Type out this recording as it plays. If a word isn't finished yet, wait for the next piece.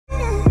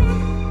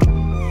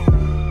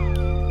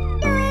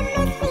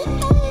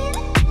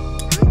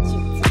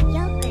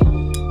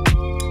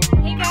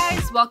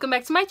welcome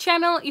back to my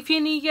channel. If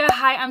you're new here,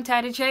 hi, I'm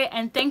Tyra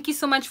and thank you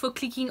so much for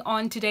clicking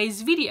on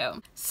today's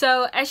video.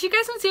 So as you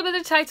guys can see by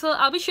the title,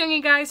 I'll be showing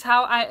you guys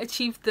how I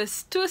achieved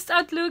this twist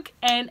out look.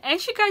 And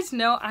as you guys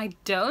know, I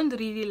don't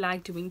really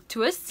like doing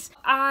twists.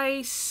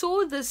 I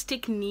saw this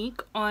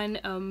technique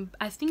on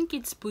I think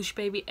it's Bush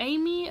Baby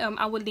Amy.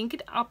 I will link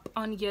it up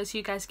on here so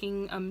you guys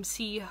can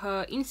see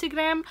her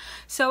Instagram.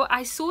 So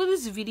I saw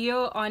this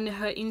video on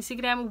her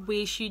Instagram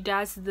where she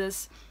does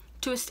this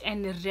twist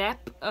and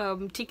wrap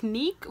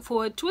technique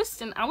for a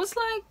twist, and I was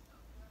like,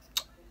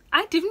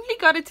 I definitely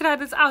gotta try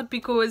this out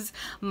because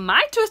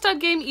my twist out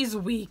game is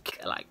weak,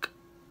 like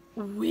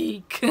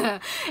weak.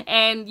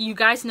 And you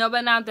guys know by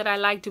now that I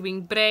like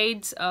doing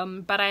braids,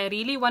 but I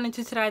really wanted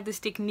to try this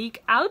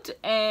technique out,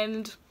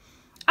 and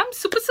I'm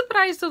super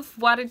surprised of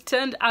what it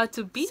turned out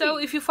to be. So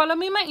if you follow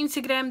me on my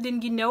Instagram,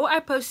 then you know I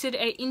posted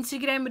a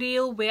Instagram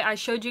reel where I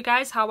showed you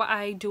guys how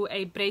I do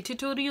a braid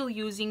tutorial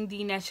using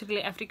the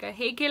Naturally Africa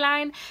hair care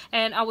line,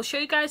 and I will show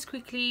you guys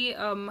quickly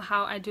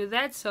how I do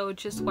that, so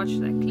just watch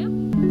that clip.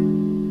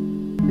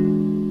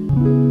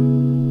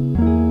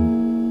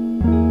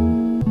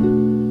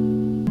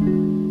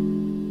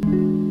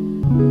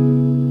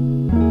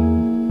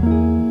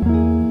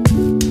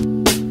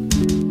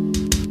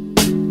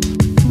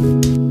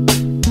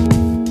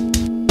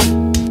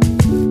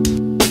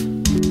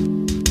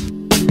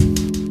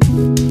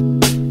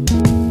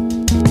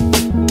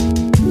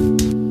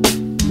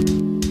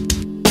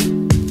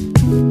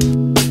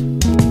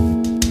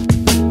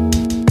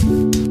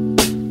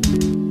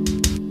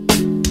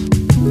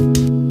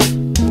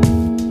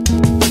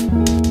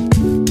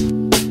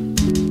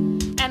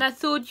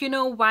 You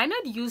know, why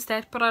not use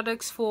that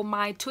products for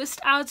my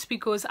twist outs,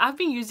 because I've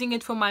been using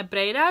it for my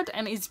braid out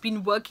and it's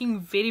been working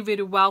very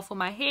well for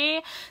my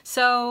hair.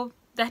 So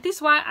that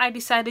is why I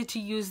decided to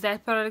use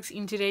that products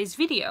in today's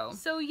video.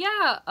 So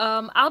yeah,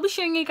 I'll be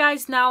showing you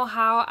guys now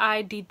how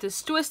I did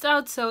this twist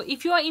out. So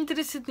if you are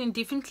interested, then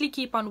definitely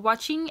keep on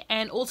watching,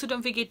 and also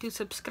don't forget to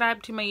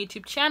subscribe to my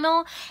YouTube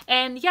channel.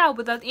 And yeah,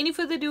 without any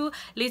further ado,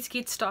 let's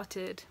get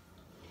started.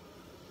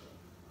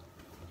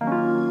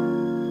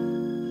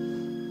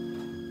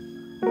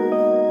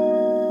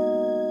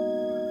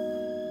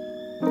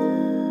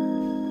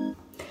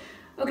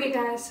 Okay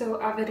guys,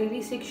 so I've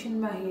already sectioned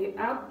my hair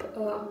up.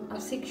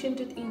 I've sectioned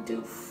it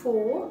into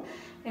 4,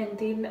 and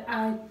then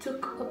I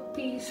took a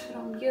piece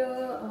from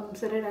here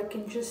so that I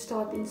can just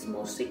start in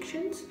small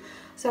sections.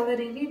 So I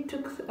already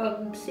took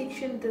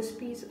sectioned this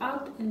piece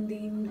out and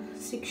then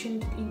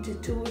sectioned it into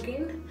 2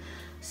 again.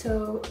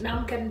 So now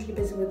I'm currently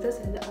busy with this,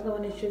 and the other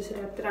one is just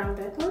wrapped around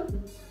that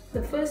one.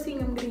 The first thing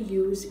I'm going to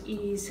use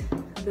is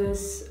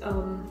this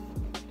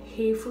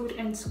hair food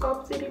and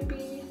scalp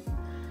therapy.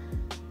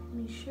 Let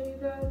me show you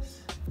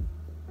guys.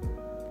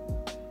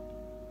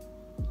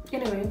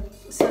 Anyway,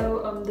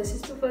 so this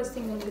is the first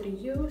thing I'm going to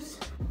use.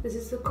 This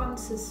is the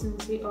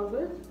consistency of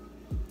it.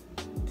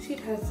 See, it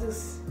has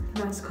this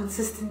nice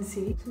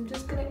consistency. So I'm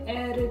just going to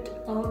add it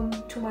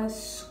to my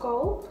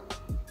scalp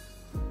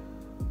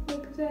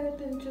like that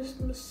and just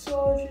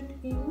massage it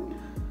in.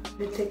 I'm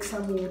going to take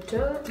some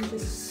water and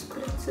just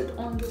spritz it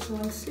on this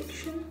one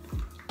section.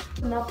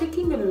 I'm not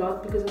taking a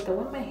lot because I don't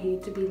want my hair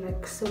to be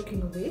like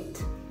soaking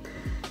wet.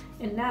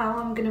 And now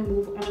I'm going to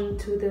move on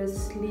to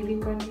this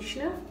leave-in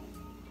conditioner.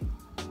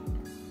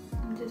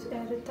 Just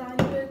add a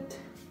tiny bit.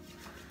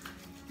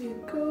 There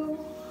you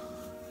go.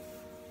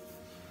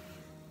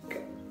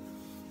 Okay.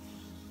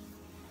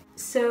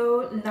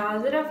 So now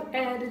that I've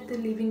added the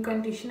leave-in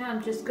conditioner,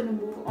 I'm just going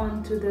to move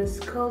on to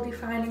this curl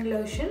defining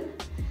lotion.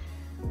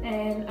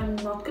 And I'm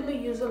not going to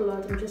use a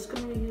lot. I'm just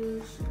going to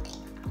use,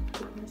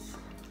 goodness,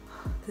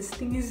 this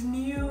thing is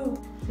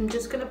new. I'm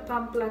just going to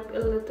pump like a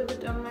little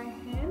bit on my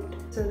hand.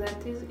 So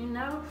that is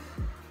enough.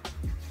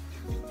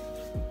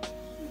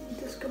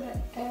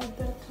 Gonna add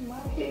that to my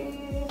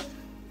hair.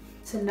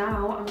 So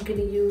now I'm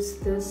gonna use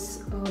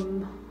this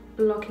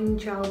blocking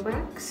gel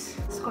wax.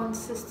 This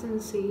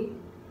consistency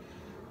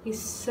is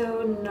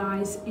so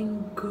nice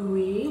and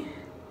gooey.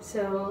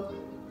 So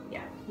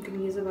yeah, I'm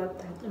gonna use about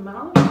that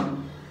amount.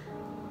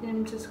 And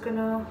I'm just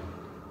gonna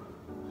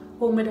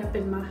warm it up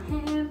in my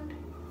hand.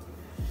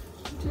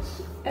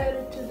 Just add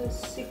it to this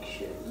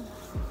section.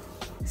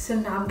 So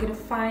now I'm gonna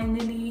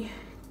finally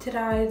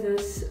try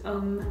this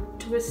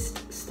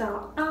twist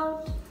style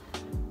out.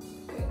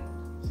 Okay,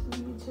 so let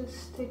me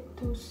just take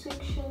 2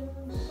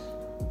 sections.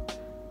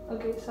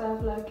 Okay, so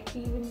I've like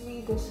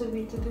evenly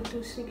distributed the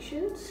 2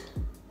 sections.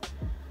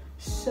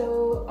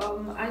 So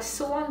I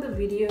saw on the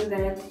video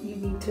that you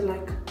need to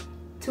like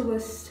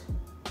twist,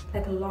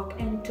 like lock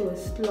and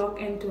twist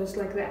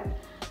like that.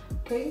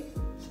 Okay,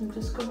 so I'm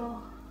just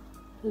gonna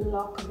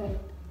lock that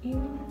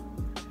in,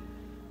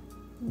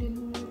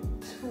 then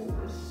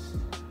twist.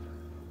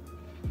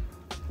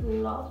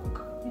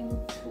 Lock and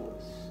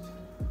twist.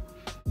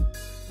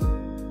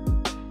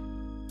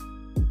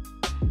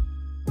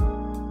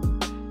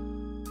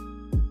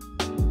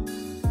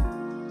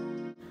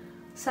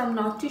 So I'm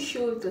not too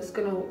sure if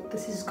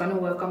this is gonna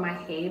work on my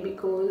hair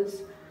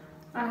because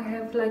I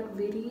have like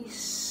very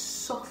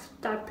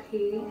soft type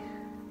hair.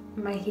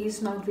 my hair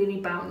is not very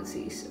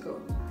bouncy,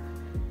 so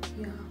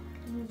yeah.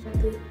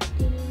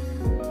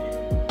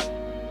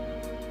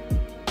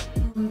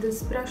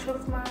 This brush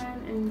of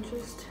mine and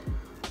just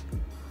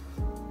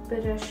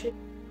brush it.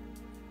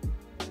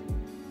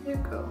 There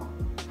you go.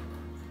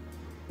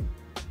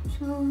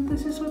 So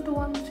this is what the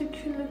one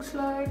section looks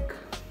like.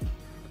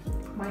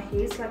 My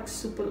hair is like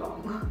super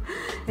long,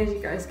 as you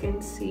guys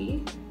can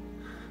see.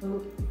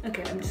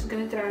 Okay, I'm just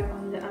gonna try it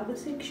on the other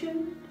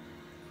section.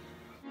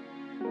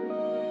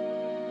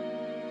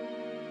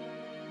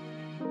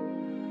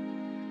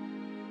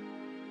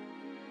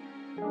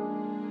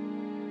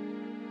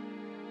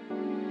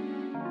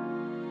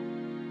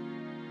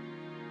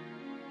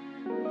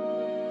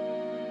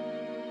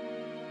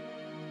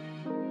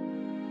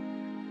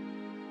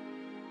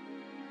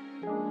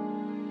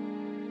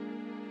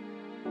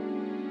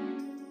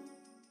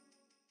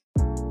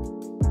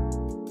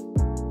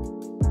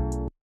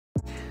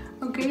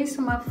 Okay,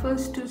 so my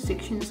first two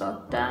sections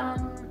are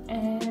done,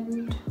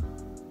 and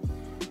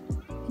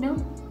you know,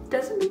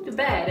 doesn't look too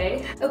bad,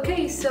 eh?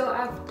 Okay, so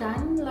I've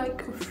done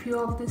like a few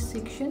of the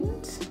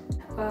sections.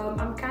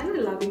 I'm kind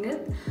of loving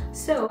it,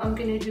 so I'm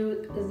gonna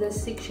do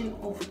this section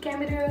off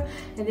camera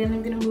and then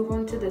I'm gonna move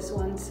on to this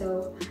one.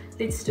 So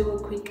let's do a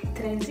quick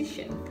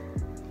transition.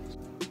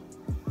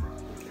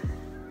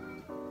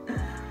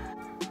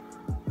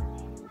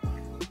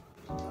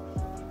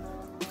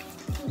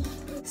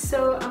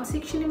 So I'm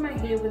sectioning my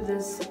hair with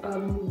this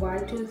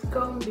wide tooth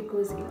comb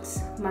because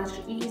it's much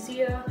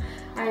easier.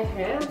 I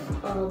have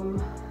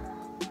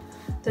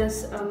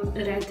this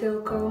rat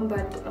tail comb,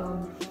 but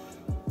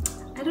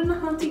I don't know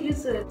how to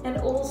use it. And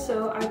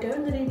also I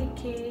don't really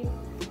care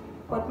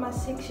what my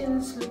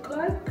sections look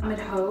like. I'm at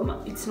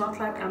home, it's not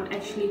like I'm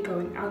actually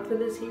going out with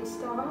this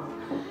hairstyle,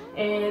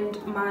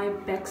 and my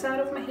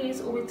backside of my hair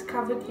is always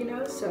covered, you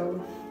know,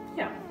 so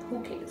yeah,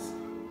 who cares.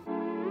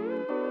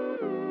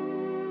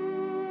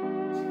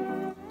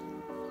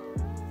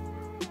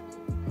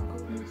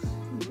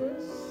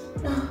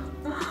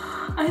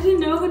 I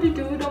didn't know how to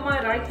do it on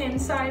my right hand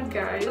side,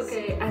 guys.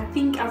 Okay, I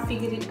think I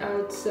figured it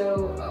out.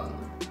 So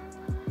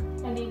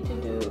I need to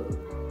do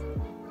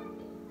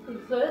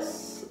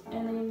this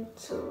and then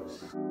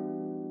twist.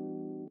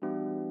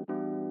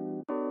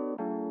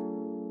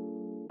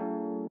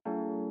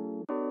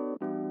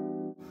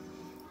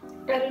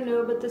 I don't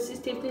know, but this is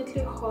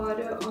definitely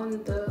harder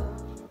on the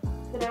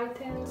right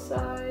hand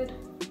side.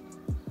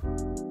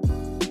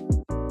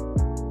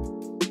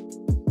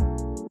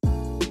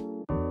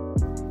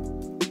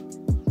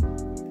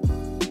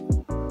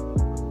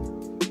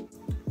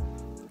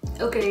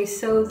 Okay,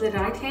 so the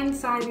right hand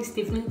side is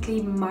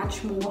definitely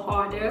much more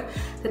harder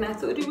than I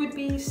thought it would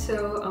be.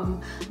 So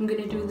I'm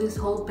gonna do this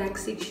whole back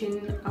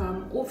section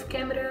off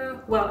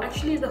camera. Well,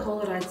 actually the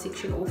whole right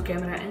section off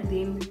camera, and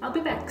then I'll be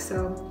back.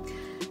 So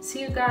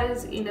see you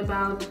guys in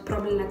about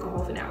probably like a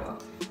half an hour.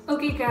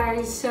 Okay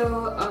guys,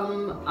 so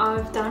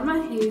I've done my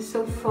hair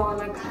so far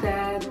like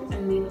that,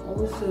 and then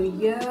also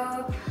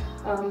here.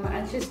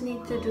 I just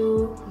need to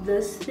do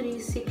this 3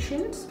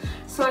 sections.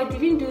 So I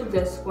didn't do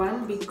this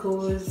one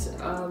because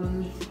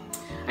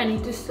I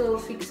need to still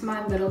fix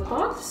my middle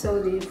part,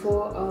 so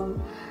therefore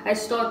I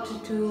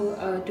started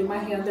to do my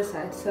hair on the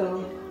side.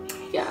 So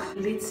yeah,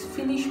 let's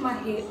finish my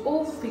hair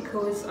off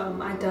because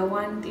I don't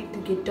want it to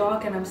get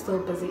dark and I'm still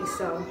busy.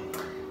 So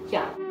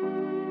yeah.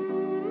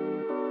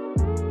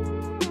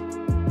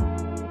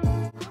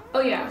 Oh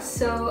yeah,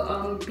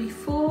 so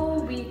before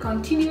we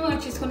continue, I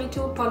just wanted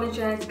to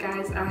apologize,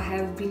 guys. I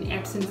have been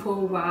absent for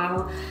a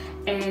while,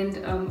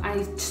 and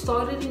I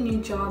started a new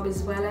job,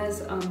 as well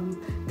as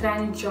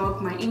trying to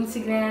jog my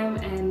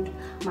Instagram and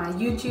my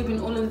YouTube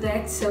and all of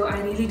that. So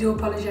I really do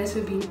apologize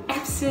for being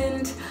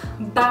absent,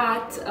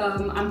 but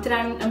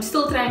I'm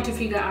still trying to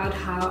figure out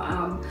how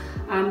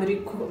I'm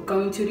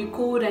going to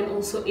record and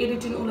also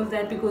edit and all of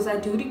that, because I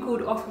do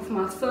record off of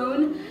my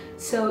phone.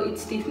 So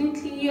it's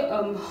definitely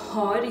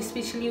hard,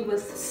 especially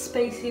with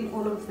spacing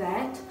all of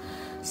that.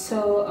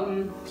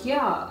 So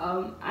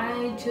yeah,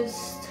 I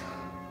just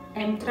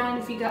am trying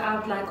to figure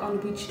out like on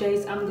which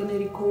days I'm gonna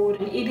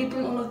record and edit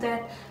and all of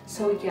that.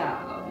 So yeah,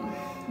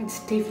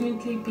 it's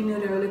definitely been a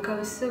roller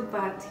coaster,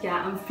 but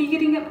yeah, I'm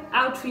figuring it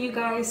out for you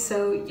guys.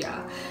 So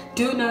yeah,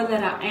 do know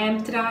that I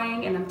am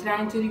trying, and I'm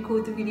trying to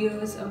record the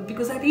videos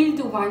because I really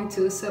do want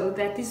to. So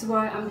that is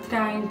why I'm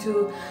trying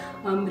to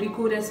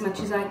record as much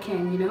as I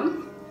can, you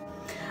know.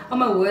 Oh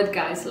my word,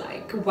 guys,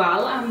 like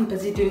while I'm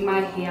busy doing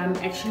my hair, I'm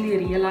actually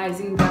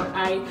realizing that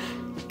I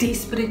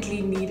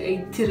desperately need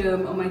a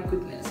trim. Oh my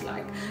goodness,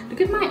 like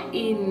look at my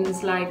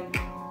ends, like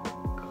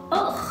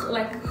ugh,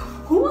 like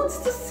who wants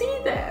to see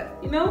that,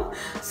 you know?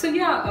 So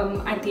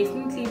yeah, I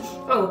definitely,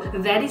 oh,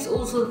 that is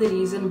also the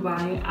reason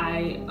why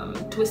I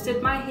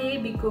twisted my hair,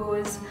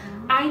 because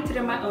I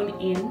trim my own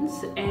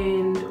ends,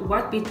 and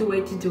what better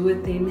way to do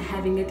it than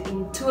having it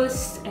in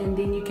twists, and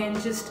then you can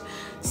just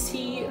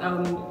see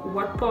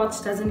what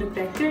parts doesn't look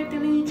that great,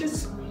 and then you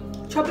just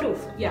chop it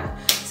off. Yeah,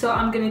 so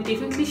I'm gonna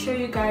definitely show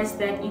you guys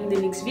that in the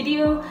next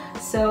video,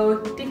 so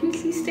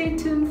definitely stay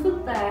tuned for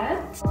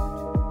that.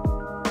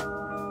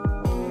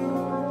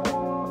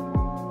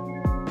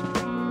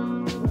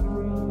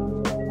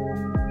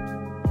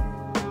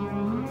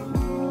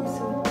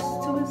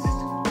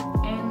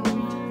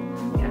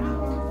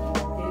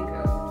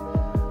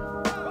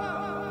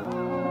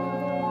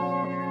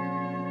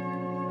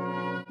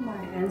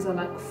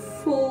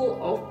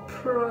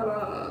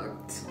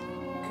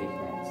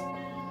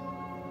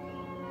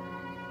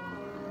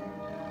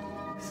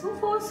 so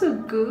far so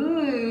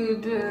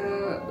good.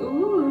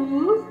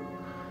 Ooh.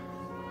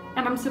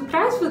 And I'm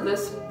surprised with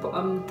this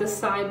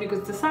side,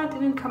 because the side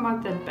didn't come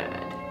out that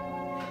bad,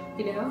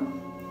 you know.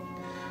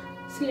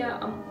 So yeah,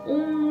 I'm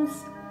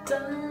almost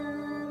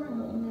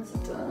done.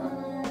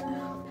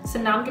 So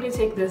now I'm gonna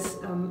take this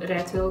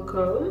rat tail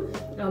comb,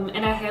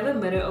 and I have a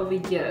mirror over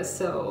here,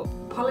 so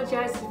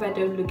apologize if I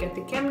don't look at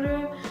the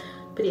camera,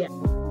 but yeah.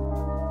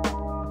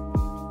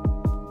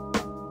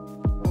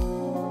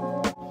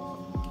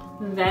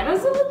 That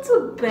wasn't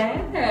too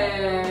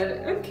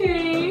bad.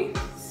 Okay,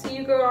 see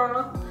you,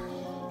 girl.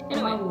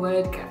 Anyway, my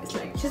word, guys,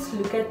 like, just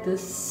look at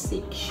this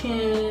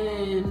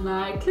section.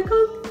 Like, look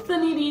how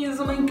thin it is.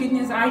 Oh my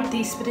goodness, I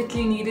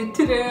desperately needed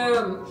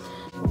trim.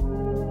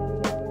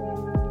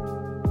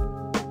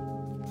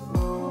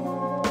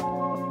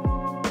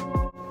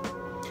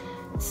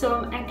 So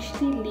I'm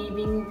actually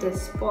leaving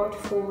this part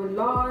for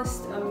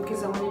last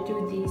because I want to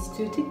do these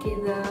two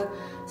together.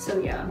 So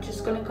yeah, I'm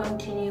just gonna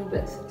continue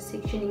with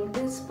sectioning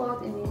this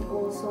part and then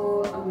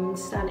also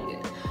styling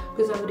it,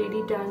 because I've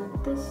already done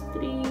this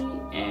 3,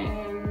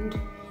 and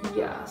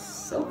yeah,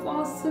 so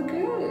far so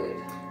good.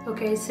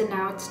 Okay, so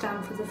now it's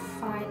time for the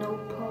final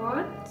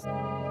part.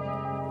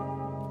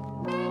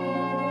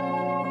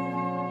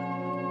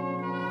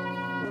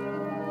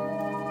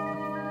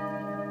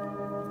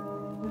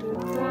 Do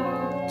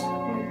that.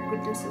 Oh my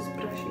goodness, this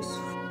brush is.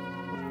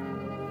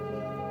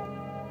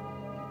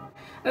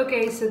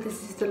 Okay, so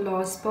this is the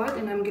last part,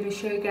 and I'm gonna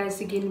show you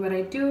guys again what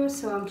I do.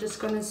 So I'm just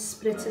gonna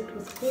spritz it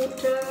with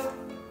water.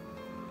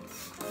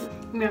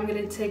 I'm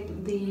gonna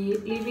take the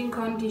leave-in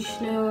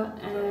conditioner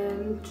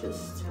and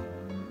just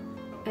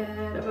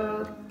add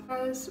about,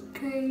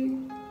 okay,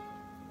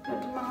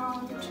 that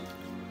amount.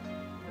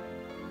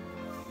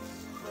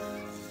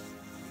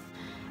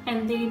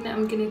 And then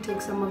I'm gonna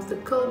take some of the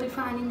curl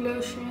defining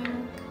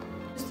lotion,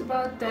 just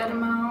about that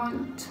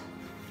amount.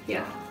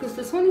 Yeah, because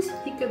this one is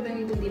thicker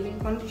than the leave-in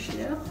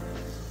conditioner.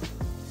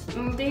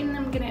 And then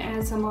I'm gonna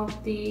add some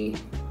of the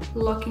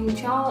locking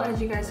gel.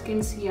 As you guys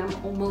can see, I'm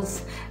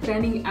almost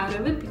running out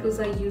of it because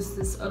I use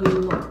this a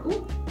lot.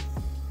 Ooh.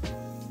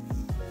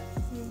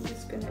 I'm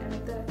just gonna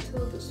add that to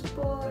the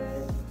spot.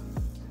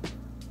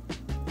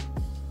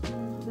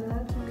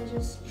 That, let me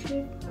just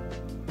check.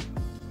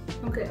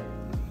 Okay,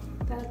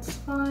 that's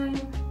fine.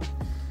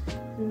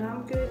 Now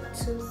I'm gonna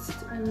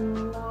twist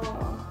and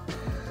lock.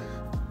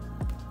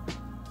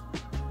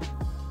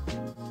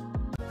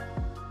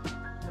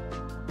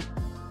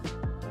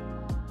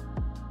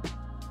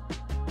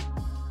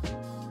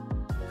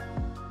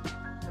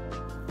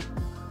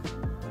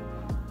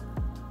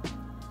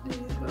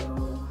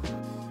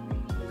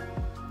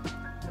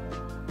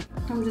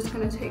 I'm just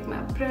gonna take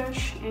my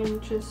brush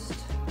and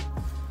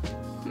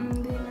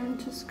then I'm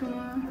just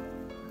gonna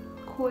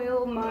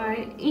coil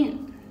my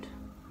end.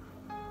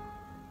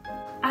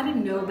 I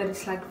don't know, but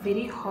it's like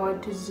very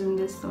hard to zoom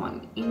this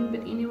one in,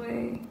 but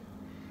anyway,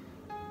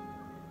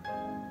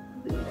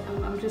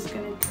 I'm just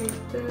gonna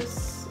take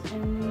this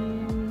and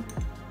then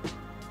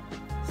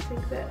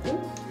stick that. Oh,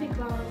 take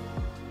like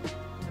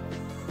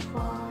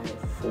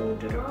 4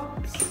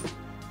 drops.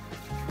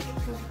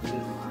 Take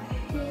my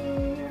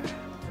hair.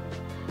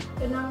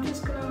 And I'm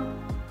just gonna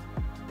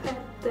pat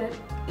that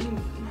in,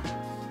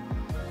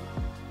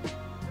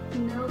 you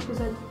know,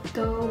 because I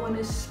don't want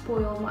to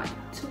spoil my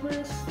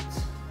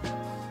twist. So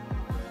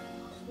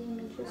let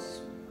me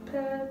just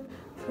pat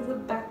for the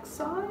back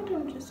side.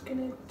 I'm just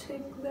gonna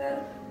take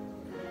that,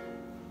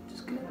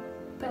 just gonna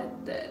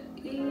pat that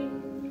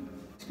in,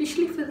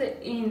 especially for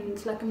the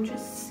ends. Like, I'm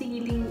just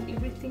sealing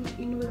everything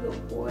in with the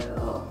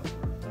oil,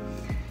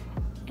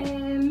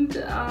 and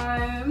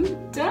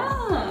I'm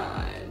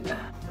done.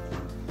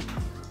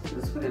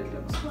 This is what it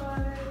looks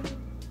like.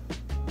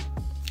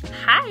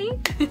 Hi.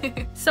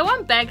 So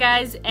I'm back,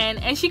 guys,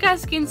 and as you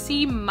guys can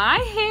see, my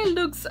hair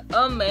looks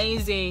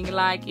amazing.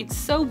 Like, it's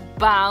so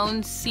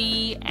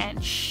bouncy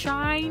and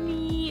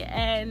shiny,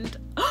 and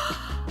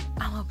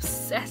I'm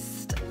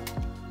obsessed.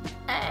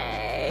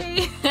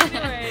 Hey.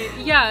 Anyway,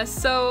 yeah,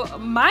 so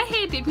my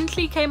hair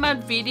definitely came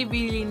out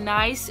really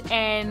nice,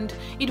 and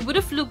it would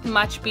have looked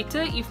much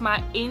better if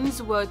my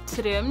ends were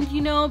trimmed,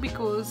 you know,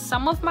 because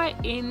some of my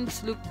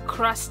ends look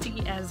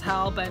crusty as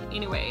hell. But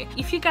anyway,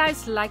 if you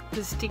guys like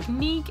this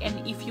technique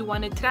and if you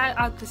want to try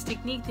out this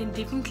technique, then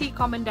definitely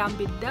comment down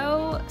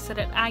below so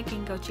that I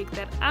can go check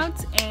that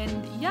out.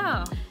 And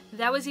yeah,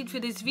 that was it for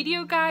this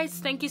video, guys.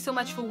 Thank you so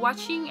much for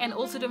watching, and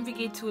also don't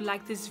forget to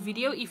like this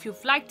video if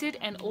you've liked it,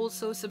 and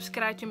also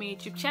subscribe to my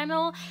YouTube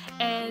channel,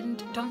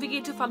 and don't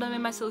forget to follow me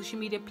on my social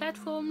media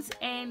platforms.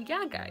 And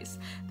yeah, guys,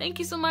 thank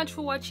you so much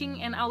for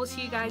watching, and I will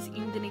see you guys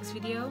in the next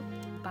video.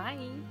 Bye.